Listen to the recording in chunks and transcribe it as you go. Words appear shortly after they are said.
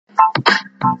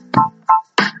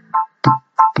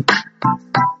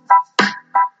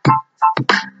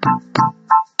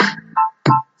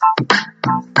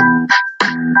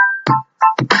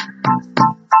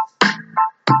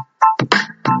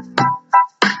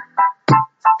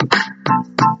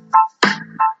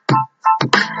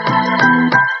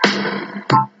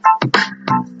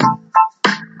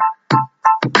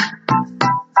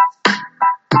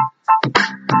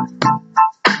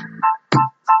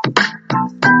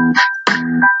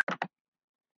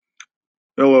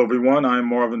Hello, everyone. I'm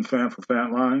Marvin, Fant for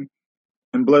Fantline,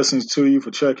 and blessings to you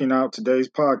for checking out today's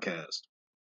podcast.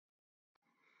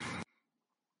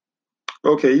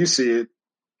 Okay, you see it.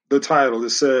 The title, it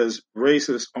says,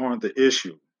 Racists aren't the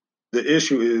issue. The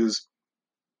issue is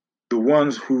the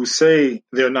ones who say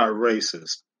they're not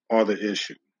racist are the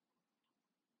issue.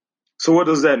 So what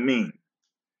does that mean?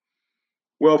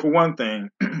 Well, for one thing,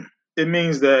 it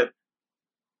means that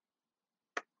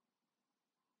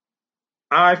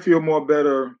I feel more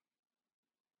better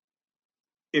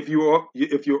if you're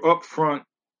upfront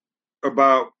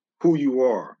about who you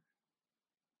are.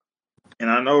 And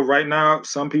I know right now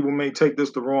some people may take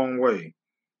this the wrong way,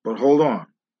 but hold on.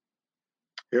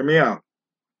 Hear me out.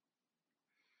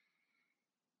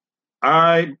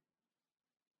 I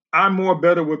I'm more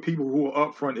better with people who are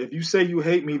upfront. If you say you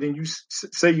hate me, then you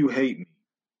say you hate me.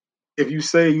 If you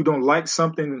say you don't like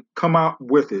something, come out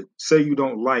with it. Say you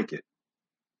don't like it.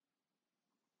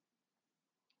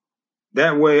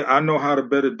 That way, I know how to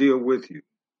better deal with you.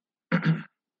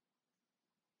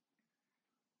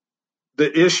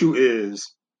 The issue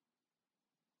is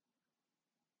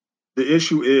the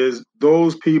issue is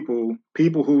those people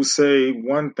who say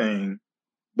one thing,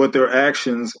 but their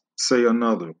actions say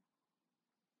another.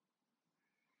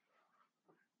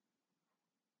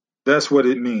 That's what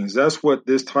it means. That's what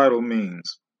this title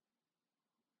means.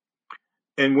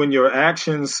 And when your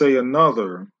actions say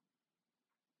another,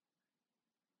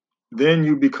 then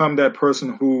you become that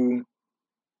person who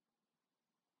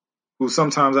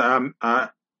sometimes I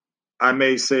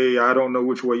may say I don't know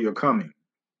which way you're coming.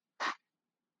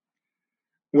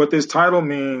 What this title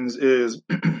means is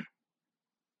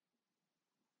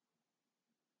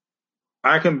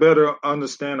I can better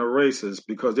understand a racist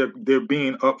because they're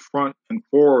being upfront and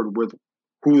forward with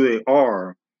who they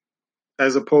are,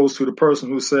 as opposed to the person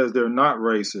who says they're not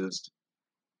racist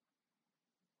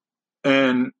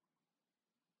and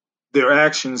their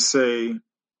actions say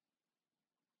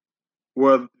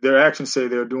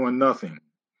they're doing nothing.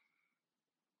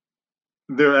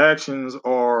 Their actions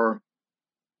are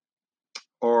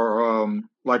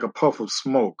like a puff of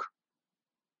smoke.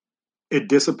 It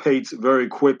dissipates very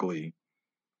quickly,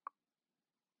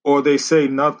 or they say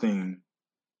nothing,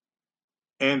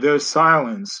 and their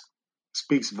silence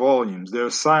speaks volumes. Their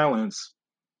silence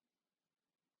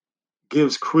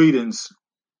gives credence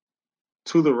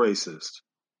to the racist.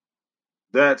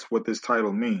 That's what this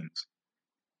title means.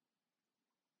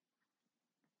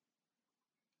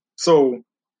 So,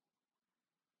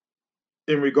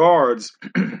 in regards,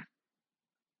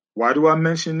 why do I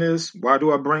mention this? Why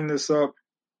do I bring this up?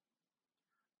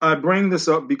 I bring this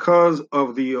up because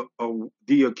of the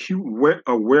acute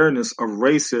awareness of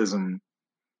racism,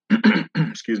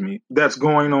 excuse me, that's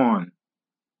going on,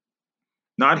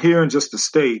 not here in just the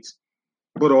States,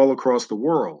 but all across the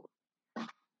world.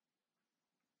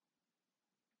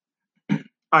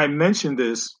 I mention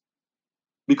this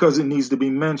because it needs to be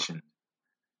mentioned.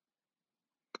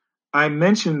 I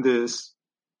mention this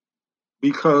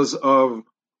because of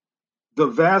the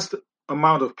vast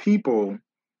amount of people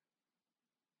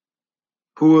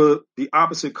who are the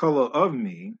opposite color of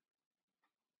me,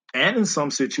 and in some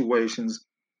situations,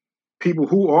 people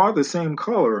who are the same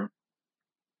color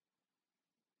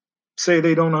say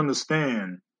they don't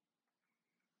understand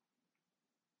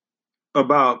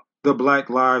about the Black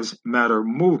Lives Matter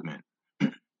movement.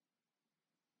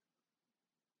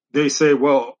 They say,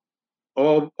 well,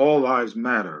 all lives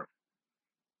matter.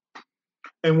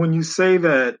 And when you say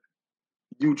that,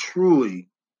 you truly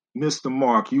miss the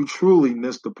mark. You truly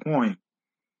miss the point.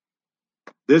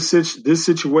 This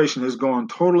situation has gone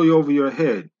totally over your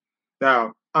head.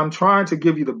 Now, I'm trying to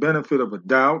give you the benefit of a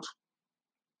doubt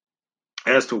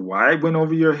as to why it went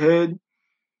over your head,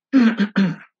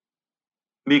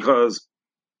 because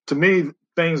to me,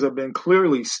 things have been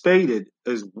clearly stated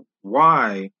as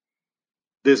why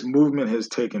this movement has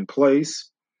taken place.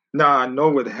 Now, I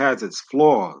know it has its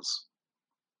flaws.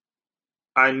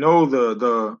 I know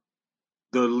the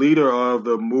leader of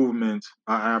the movement.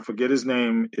 I forget his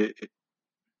name.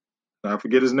 I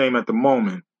forget his name at the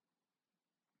moment.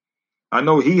 I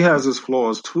know he has his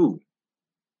flaws too,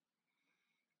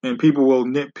 and people will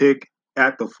nitpick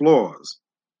at the flaws.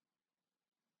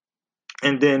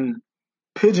 and then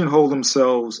pigeonhole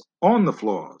themselves on the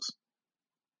flaws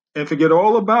and forget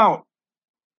all about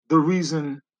the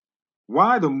reason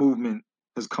why the movement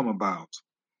has come about.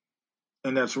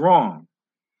 And that's wrong.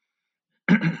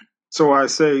 So I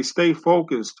say stay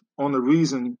focused on the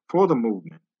reason for the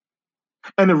movement.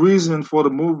 And the reason for the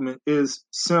movement is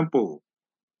simple.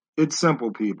 It's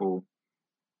simple, people.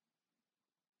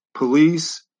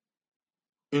 Police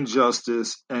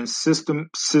injustice and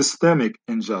systemic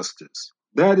injustice.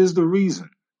 That is the reason.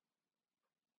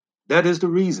 That is the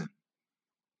reason.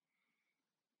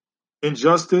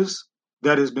 Injustice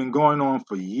that has been going on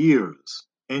for years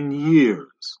and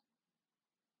years.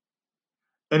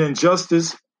 An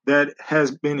injustice that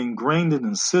has been ingrained in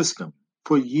the system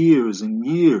for years and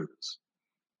years.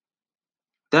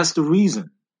 That's the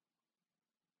reason.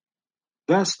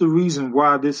 That's the reason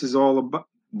why this is all about,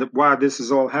 why this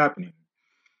is all happening.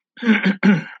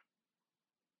 To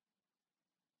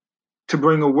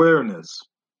bring awareness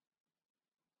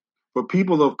for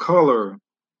people of color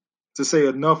to say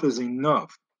enough is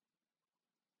enough.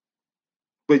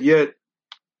 But yet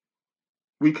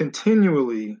we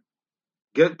continually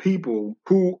get people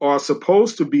who are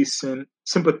supposed to be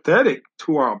sympathetic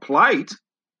to our plight,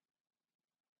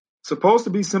 supposed to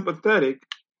be sympathetic,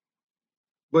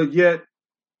 but yet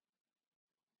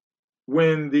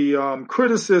when the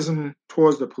criticism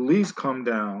towards the police come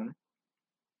down,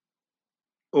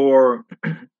 or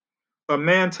a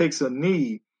man takes a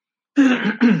knee,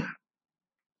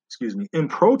 excuse me, in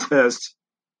protest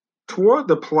toward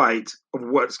the plight of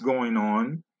what's going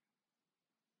on,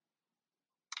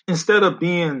 instead of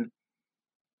being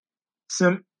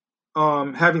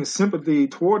having sympathy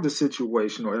toward the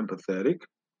situation or empathetic,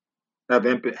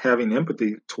 having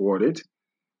empathy toward it,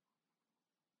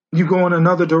 you go in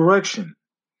another direction.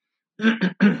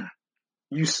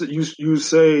 you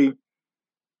say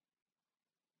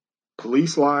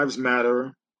police lives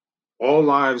matter, all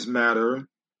lives matter,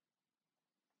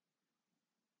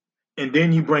 and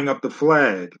then you bring up the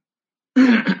flag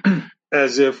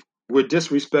as if we're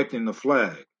disrespecting the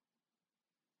flag.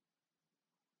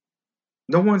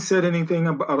 No one said anything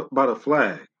about a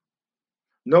flag.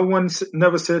 No one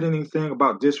never said anything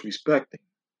about disrespecting.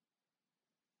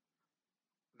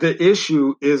 The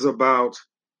issue is about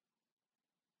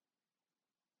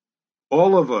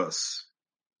all of us,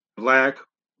 black,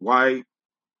 white,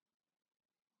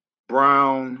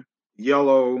 brown,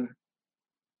 yellow,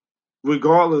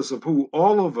 regardless of who,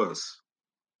 all of us,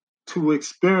 to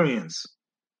experience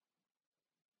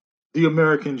the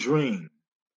American dream,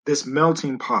 this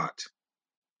melting pot.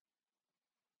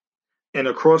 And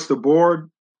across the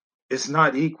board, it's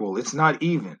not equal, it's not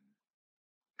even.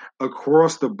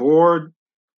 Across the board,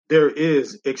 there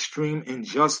is extreme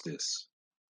injustice.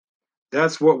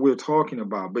 That's what we're talking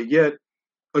about. But yet,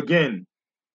 again,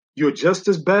 you're just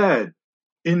as bad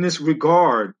in this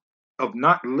regard of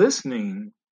not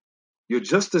listening. You're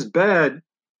just as bad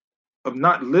of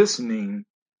not listening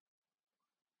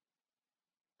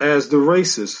as the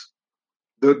racist,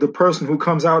 the person who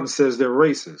comes out and says they're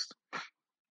racist.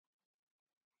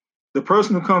 The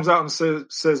person who comes out and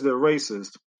says they're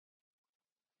racist,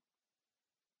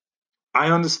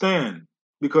 I understand,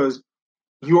 because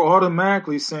you're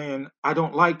automatically saying, I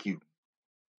don't like you.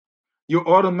 You're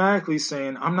automatically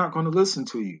saying, I'm not going to listen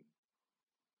to you.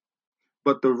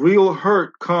 But the real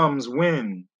hurt comes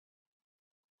when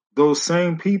those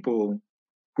same people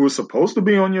who are supposed to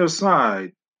be on your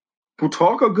side, who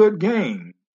talk a good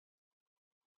game,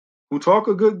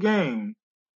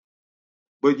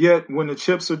 but yet when the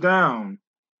chips are down,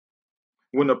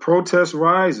 when the protest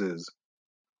rises,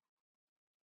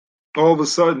 all of a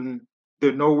sudden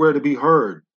they're nowhere to be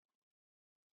heard.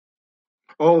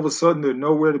 All of a sudden they're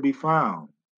nowhere to be found.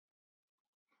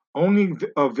 Only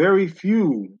a very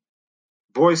few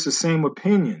voice the same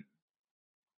opinion.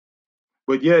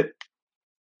 But yet,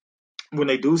 when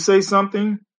they do say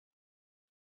something,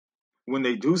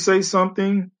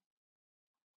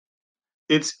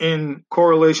 it's in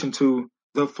correlation to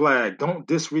the flag. Don't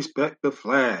disrespect the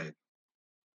flag.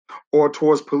 Or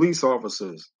towards police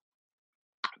officers.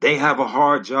 They have a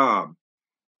hard job.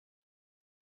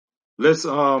 Let's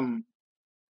pay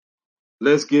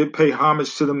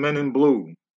homage to the men in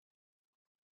blue.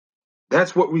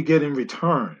 That's what we get in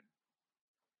return.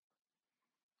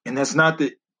 And that's not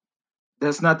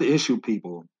the issue,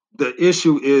 people. The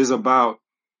issue is about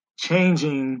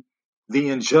changing the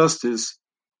injustice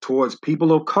towards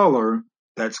people of color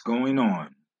that's going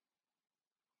on.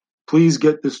 Please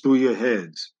get this through your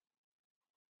heads.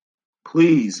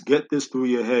 Please get this through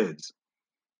your heads.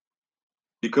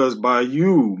 Because by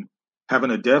you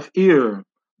having a deaf ear,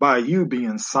 by you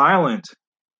being silent,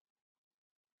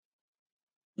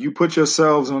 you put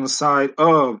yourselves on the side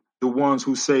of the ones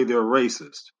who say they're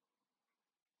racist.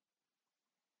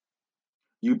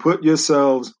 You put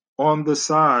yourselves on the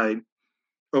side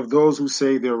of those who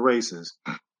say they're racist.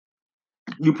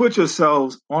 You put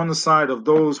yourselves on the side of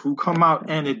those who come out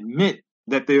and admit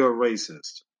that they are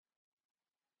racist.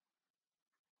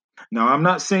 Now, I'm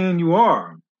not saying you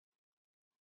are,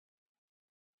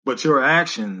 but your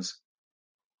actions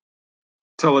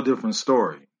tell a different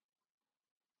story.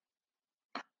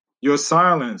 Your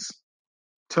silence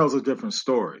tells a different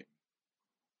story.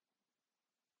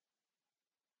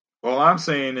 All I'm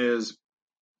saying is,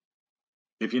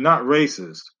 if you're not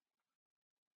racist,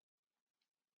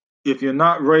 if you're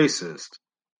not racist,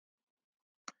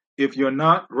 if you're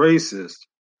not racist,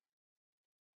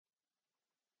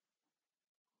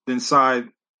 then side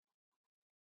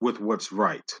with what's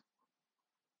right.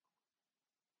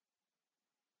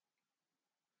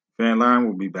 Fantline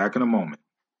will be back in a moment.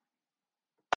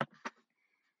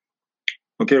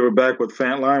 Okay, we're back with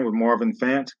Fantline with Marvin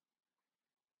Fant.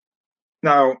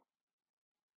 Now,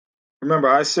 remember,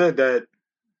 I said that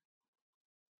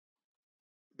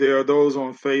there are those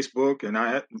on Facebook, and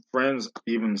I have friends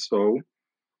even so,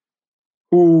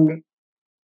 who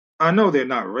I know they're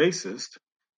not racist,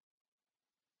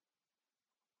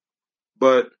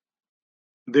 but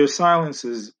their silence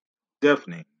is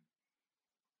deafening.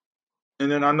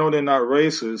 And then I know they're not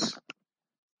racist,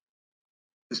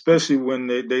 especially when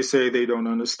they say they don't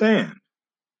understand.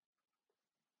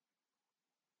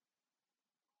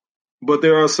 But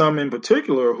there are some in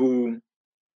particular who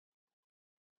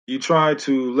you try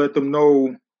to let them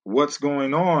know what's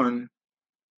going on.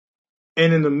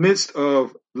 And in the midst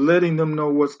of letting them know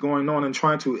what's going on and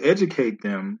trying to educate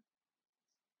them,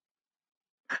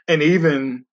 and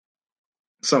even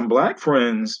some black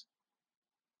friends,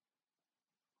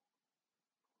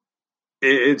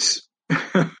 it's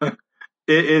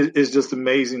it's just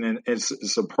amazing, and it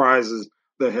surprises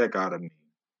the heck out of me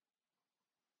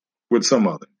with some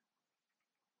of them.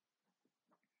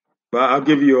 But I'll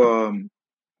give you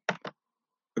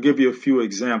a few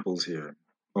examples here.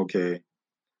 Okay,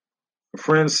 a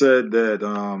friend said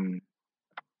that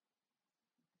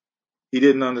he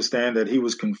didn't understand, that he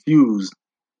was confused.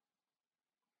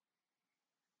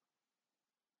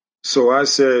 So I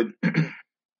said,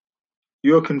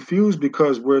 you're confused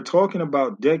because we're talking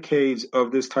about decades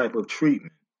of this type of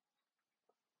treatment.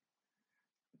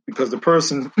 Because the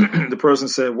person the person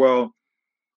said, well,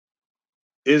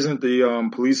 isn't the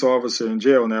police officer in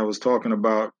jail? And I was talking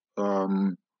about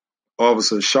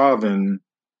Officer Chauvin,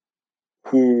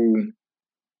 who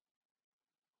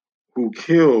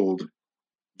killed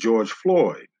George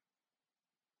Floyd.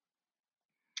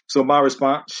 So my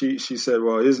response, she said,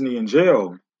 well, isn't he in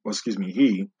jail? Well, excuse me,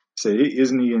 he said,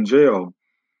 isn't he in jail?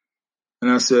 And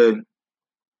I said,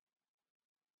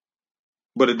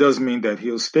 but it doesn't mean that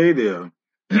he'll stay there,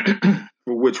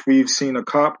 for which we've seen a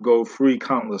cop go free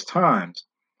countless times.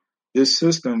 This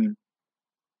system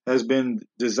has been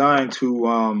designed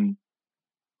to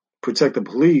protect the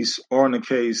police, or in the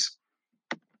case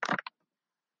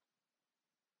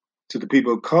to the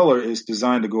people of color, it's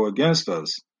designed to go against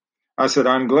us. I said,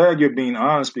 I'm glad you're being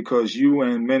honest, because you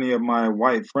and many of my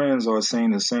white friends are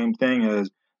saying the same thing, as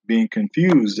being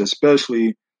confused,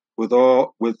 especially with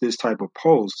this type of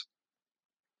post.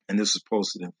 And this is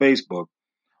posted in Facebook.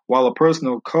 While a person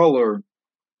of color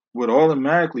would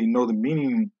automatically know the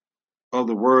meaning of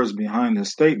the words behind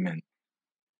this statement,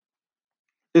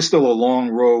 it's still a long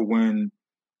road when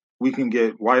we can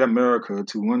get white America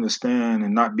to understand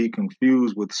and not be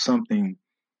confused with something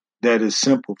that is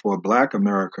simple for black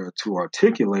America to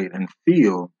articulate and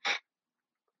feel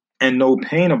and no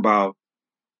pain about.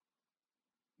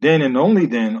 Then and only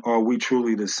then are we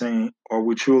truly the same, are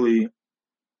we truly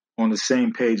on the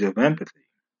same page of empathy.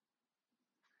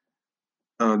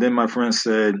 Then my friend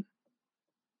said,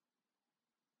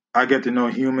 I get to know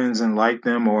humans and like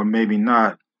them, or maybe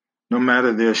not, no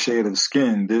matter their shade of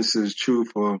skin. This is true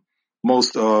for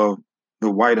most of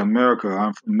the white America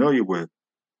I'm familiar with,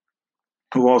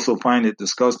 who also find it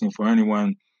disgusting for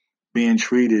anyone being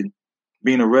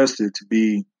arrested to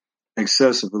be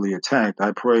excessively attacked.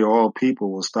 I pray all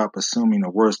people will stop assuming the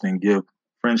worst and give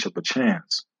friendship a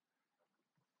chance.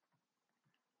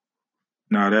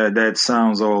 Now that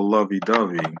sounds all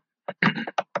lovey-dovey.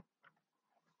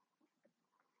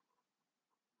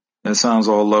 That sounds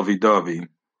all lovey-dovey.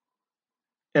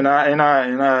 And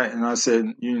I said,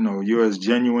 you're as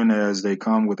genuine as they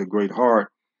come, with a great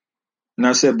heart. And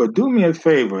I said, but do me a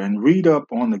favor and read up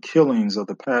on the killings of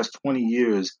the past 20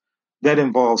 years that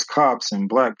involves cops and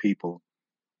black people,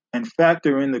 and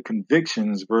factor in the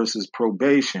convictions versus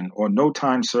probation or no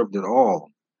time served at all.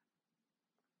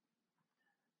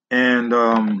 And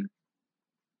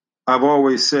I've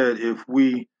always said if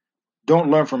we don't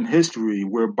learn from history,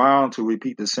 we're bound to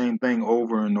repeat the same thing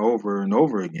over and over and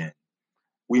over again.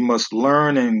 We must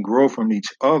learn and grow from each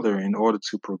other in order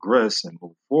to progress and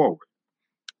move forward.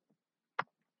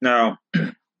 Now,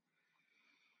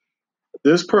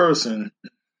 this person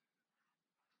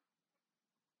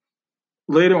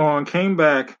later on came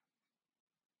back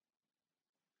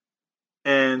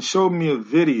and showed me a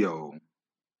video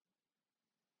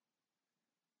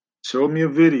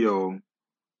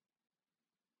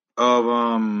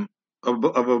of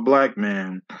of a black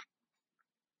man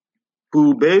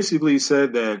who basically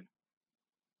said that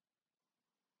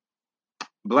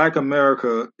Black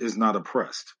America is not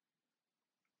oppressed.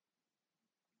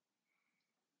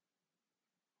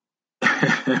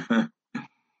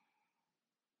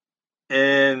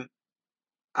 And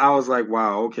I was like,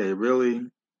 wow, okay, really?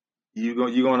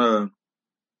 You gonna,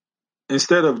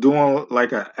 instead of doing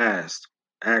like I asked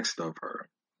of her,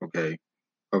 okay,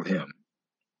 of him,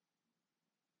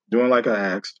 doing like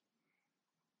I asked,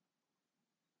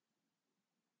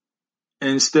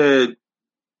 instead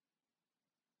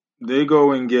they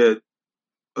go and get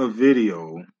a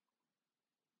video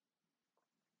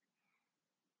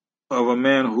of a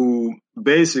man who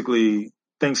basically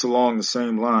thinks along the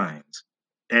same lines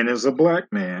and is a black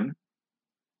man,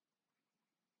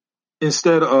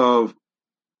 instead of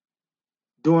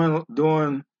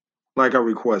doing like I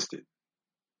requested.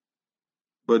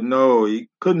 But no, he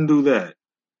couldn't do that.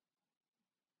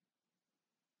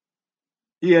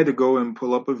 He had to go and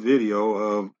pull up a video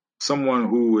of someone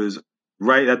who is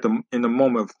right at the in the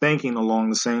moment of thinking along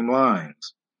the same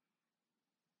lines.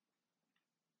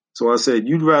 So I said,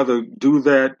 you'd rather do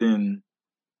that than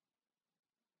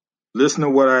listen to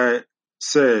what I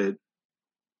said.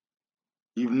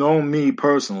 You've known me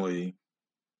personally,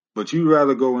 but you'd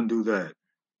rather go and do that.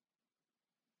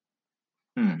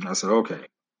 I said, okay,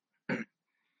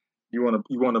 you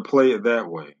want to play it that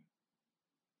way.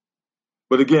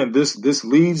 But again, this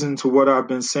leads into what I've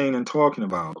been saying and talking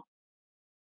about,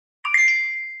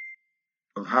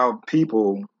 of how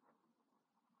people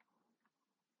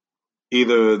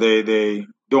either they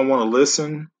don't want to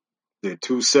listen, they're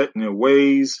too set in their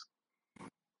ways,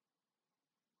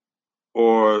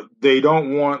 or they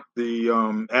don't want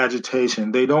the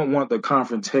agitation, they don't want the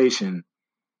confrontation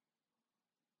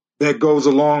that goes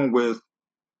along with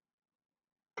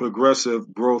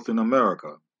progressive growth in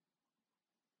America.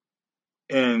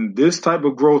 And this type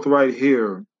of growth right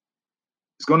here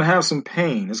is going to have some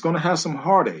pain. It's going to have some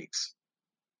heartaches.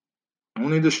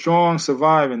 Only the strong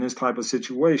survive in this type of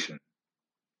situation.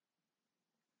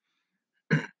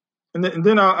 And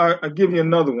then I'll give you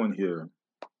another one here.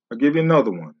 I'll give you another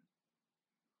one.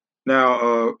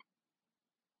 Now,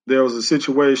 there was a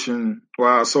situation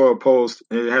where I saw a post,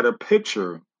 and it had a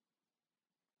picture.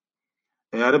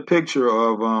 It had a picture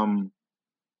of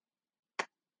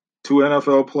two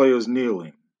NFL players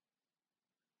kneeling.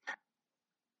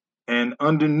 And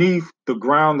underneath the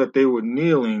ground that they were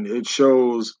kneeling, it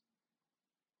shows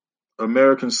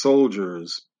American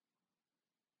soldiers.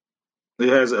 It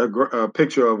has a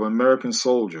picture of American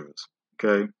soldiers,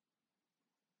 okay?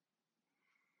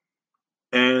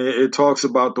 And it talks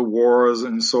about the wars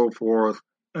and so forth.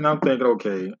 And I'm thinking,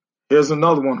 okay, here's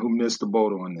another one who missed the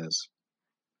boat on this.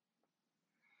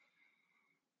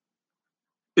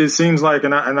 It seems like,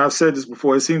 and I've said this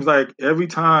before, it seems like every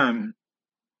time,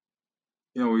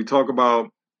 we talk about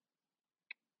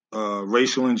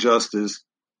racial injustice,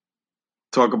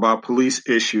 talk about police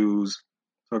issues,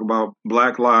 talk about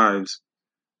Black lives,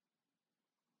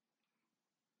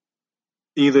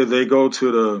 either they go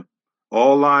to the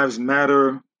All Lives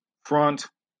Matter front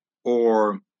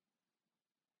or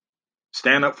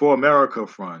Stand Up for America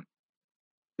front.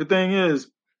 The thing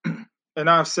is, and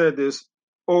I've said this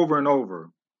over and over,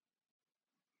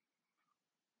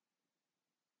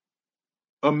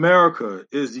 America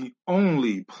is the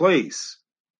only place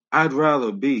I'd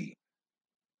rather be.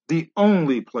 The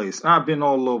only place. I've been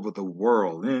all over the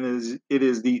world, and it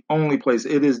is the only place.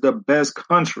 It is the best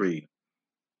country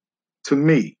to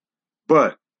me.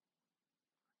 But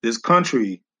this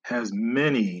country has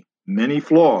many, many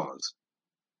flaws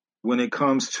when it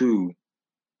comes to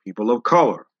people of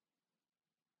color.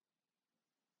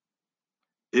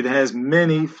 It has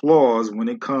many flaws when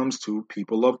it comes to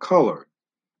people of color.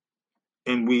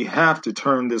 And we have to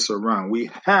turn this around. We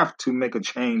have to make a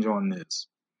change on this.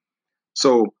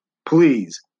 So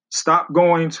please stop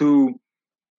going to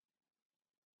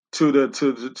the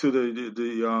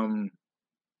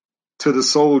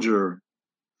soldier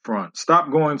front.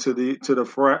 Stop going to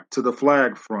the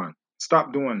flag front.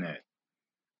 Stop doing that,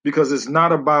 because it's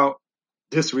not about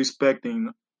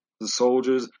disrespecting the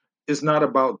soldiers. It's not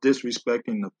about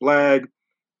disrespecting the flag.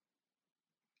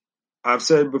 I've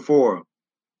said before,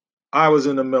 I was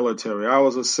in the military. I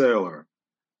was a sailor.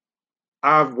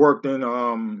 I've worked in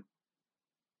the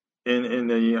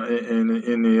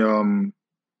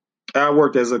I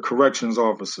worked as a corrections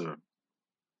officer.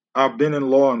 I've been in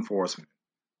law enforcement.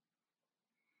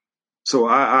 So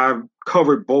I've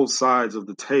covered both sides of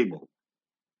the table.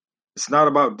 It's not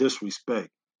about disrespect.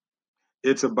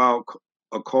 It's about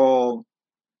a call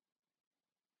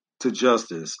to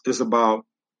justice. It's about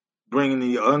bringing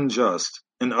the unjust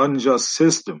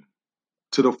system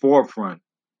to the forefront,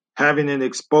 having it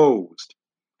exposed,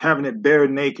 having it bare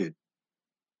naked.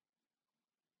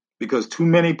 Because too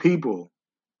many people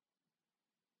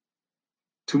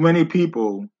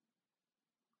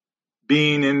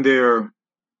being in their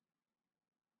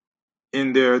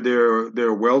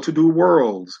well-to-do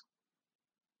worlds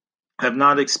have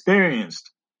not experienced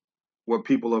what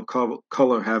people of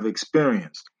color have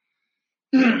experienced.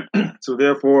 So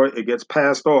therefore, it gets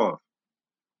passed off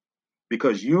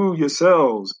because you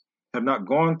yourselves have not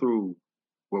gone through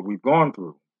what we've gone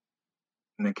through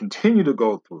and then continue to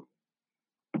go through.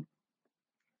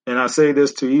 And I say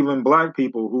this to even black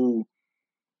people who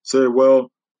say,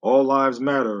 well, all lives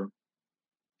matter.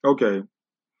 Okay,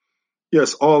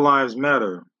 yes, all lives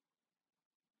matter.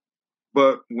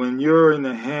 But when you're in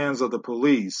the hands of the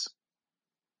police,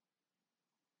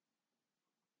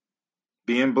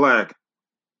 being black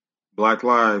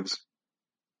lives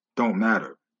don't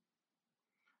matter.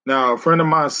 Now, a friend of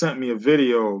mine sent me a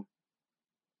video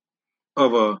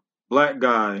of a black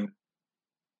guy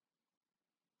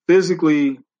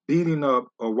physically beating up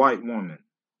a white woman.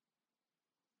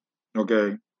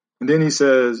 Okay. And then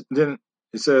then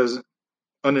it says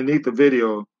underneath the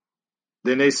video,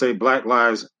 then they say black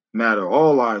lives matter,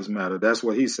 all lives matter. That's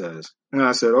what he says. And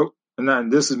I said, oh,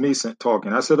 and this is me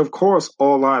talking. I said, of course,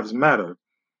 all lives matter,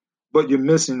 but you're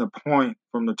missing the point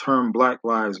from the term Black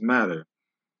Lives Matter.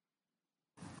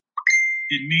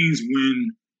 It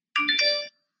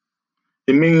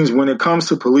means when it comes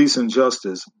to police and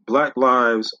justice, black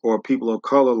lives or people of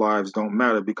color lives don't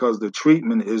matter because the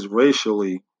treatment is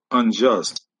racially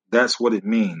unjust. That's what it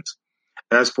means.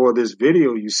 As for this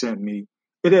video you sent me,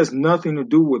 it has nothing to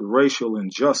do with racial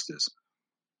injustice.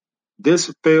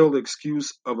 This failed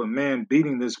excuse of a man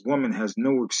beating this woman has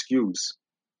no excuse,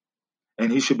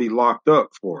 and he should be locked up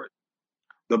for it.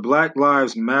 The Black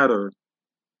Lives Matter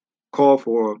call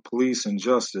for police and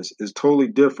justice is totally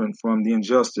different from the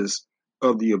injustice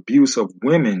of the abuse of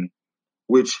women,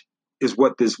 which is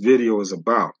what this video is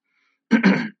about.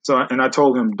 And I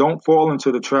told him, don't fall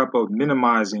into the trap of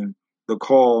minimizing the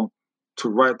call to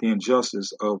right the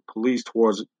injustice of police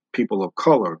towards people of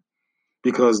color,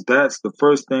 because that's the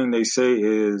first thing they say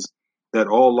is that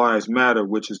all lives matter,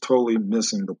 which is totally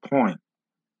missing the point.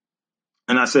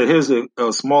 And I said, here's a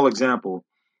small example.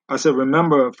 I said,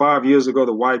 remember 5 years ago,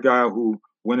 the white guy who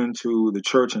went into the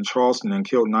church in Charleston and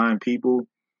killed 9 people?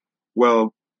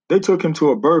 Well, they took him to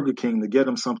a Burger King to get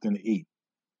him something to eat.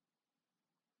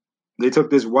 They took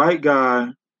this white guy,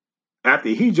 after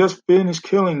he just finished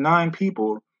killing 9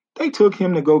 people, they took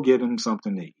him to go get him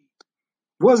something to eat.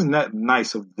 Wasn't that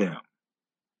nice of them?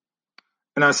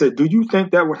 And I said, do you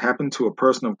think that would happen to a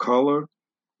person of color?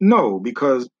 No,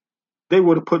 because they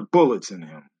would have put bullets in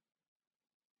him.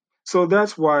 So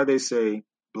that's why they say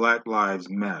Black Lives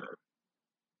Matter.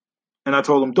 And I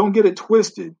told him, don't get it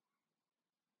twisted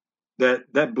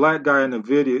that black guy in the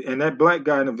video, and that black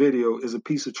guy in the video is a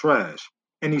piece of trash,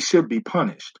 and he should be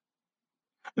punished.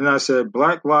 And I said,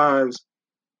 Black Lives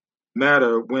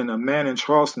Matter when a man in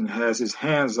Charleston has his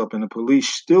hands up and the police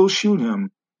still shoot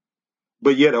him,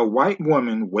 but yet a white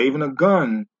woman waving a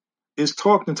gun is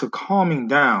talking to calm him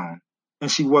down,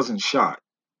 and she wasn't shot.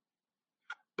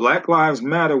 Black Lives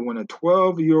Matter when a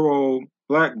 12-year-old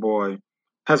black boy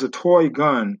has a toy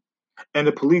gun and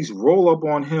the police roll up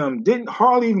on him, didn't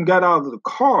hardly even get out of the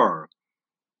car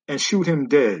and shoot him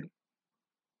dead.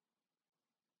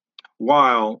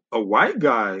 While a white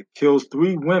guy kills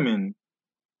 3 women,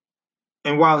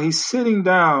 and while he's sitting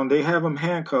down, they have him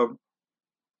handcuffed,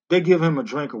 they give him a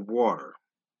drink of water.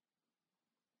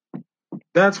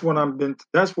 That's what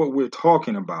we're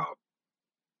talking about.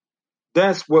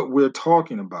 That's what we're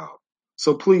talking about.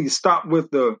 So please stop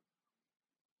with the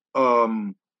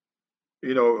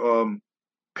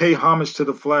pay homage to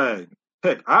the flag.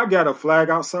 Heck, I got a flag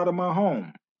outside of my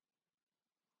home.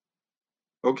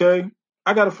 Okay?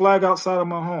 I got a flag outside of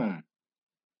my home.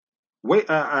 Wait,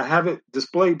 I have it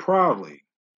displayed proudly.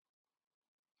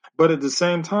 But at the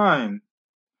same time,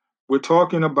 we're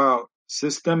talking about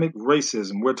systemic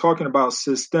racism. We're talking about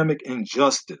systemic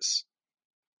injustice.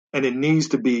 and it needs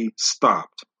to be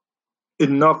stopped.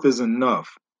 Enough is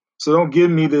enough. So don't give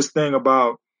me this thing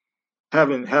about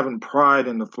having pride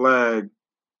in the flag.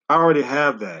 I already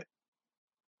have that.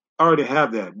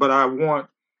 But I want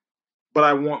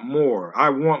more. I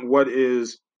want what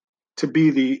is to be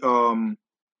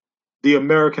the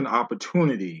American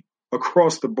opportunity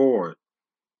across the board.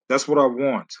 That's what I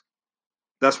want.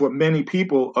 That's what many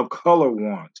people of color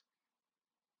want.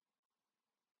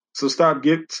 So stop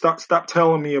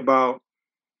telling me about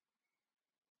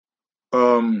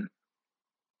um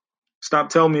stop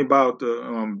telling me about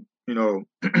the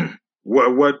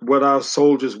what our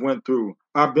soldiers went through.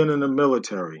 I've been in the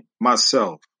military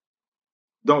myself.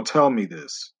 Don't tell me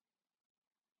this.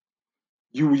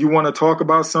 You want to talk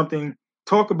about something?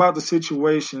 Talk about the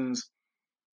situations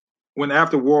when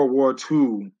after World War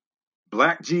II,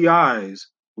 black GIs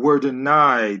were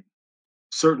denied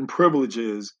certain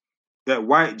privileges that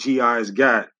white GIs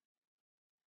got.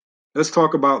 Let's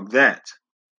talk about that.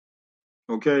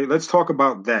 Okay? Let's talk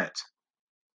about that.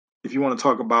 If you want to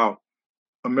talk about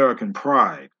American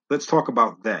pride, let's talk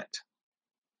about that.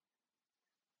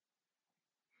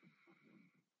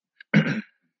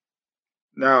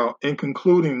 Now, in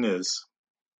concluding this,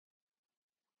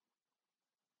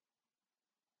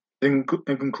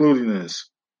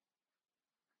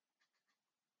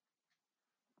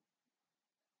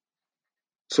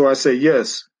 so I say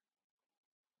yes.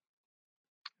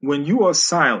 When you are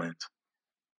silent,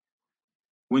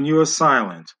 when you are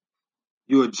silent,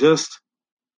 you are just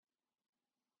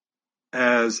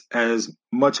as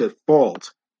much at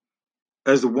fault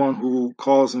as the one who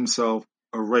calls himself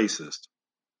a racist.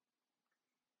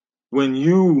 When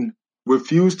you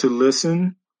refuse to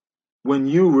listen, when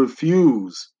you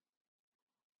refuse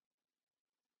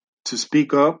to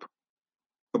speak up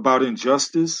about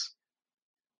injustice,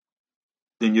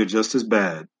 then you're just as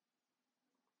bad.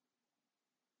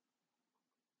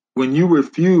 When you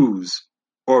refuse,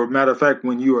 or matter of fact,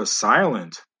 when you are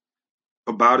silent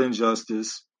about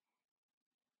injustice,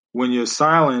 when you're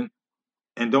silent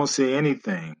and don't say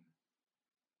anything,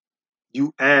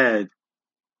 you add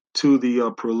to the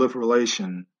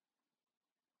proliferation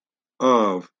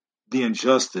of the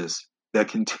injustice that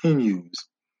continues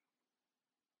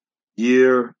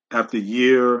year after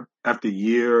year after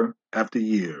year after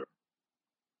year.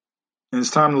 And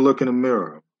it's time to look in the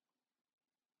mirror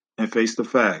and face the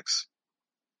facts.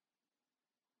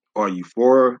 Are you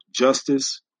for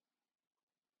justice,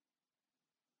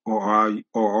 or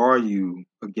are you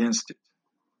against it?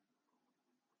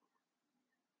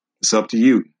 It's up to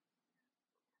you.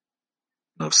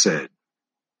 Enough said.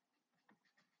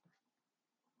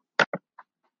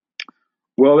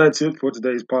 Well, that's it for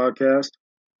today's podcast.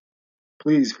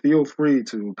 Please feel free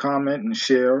to comment and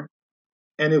share.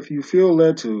 And if you feel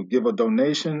led to give a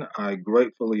donation, I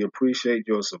gratefully appreciate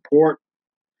your support.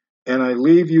 And I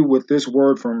leave you with this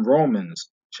word from Romans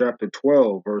chapter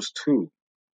 12, verse 2.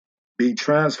 Be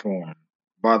transformed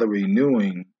by the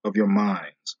renewing of your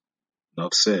minds.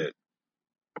 Enough said.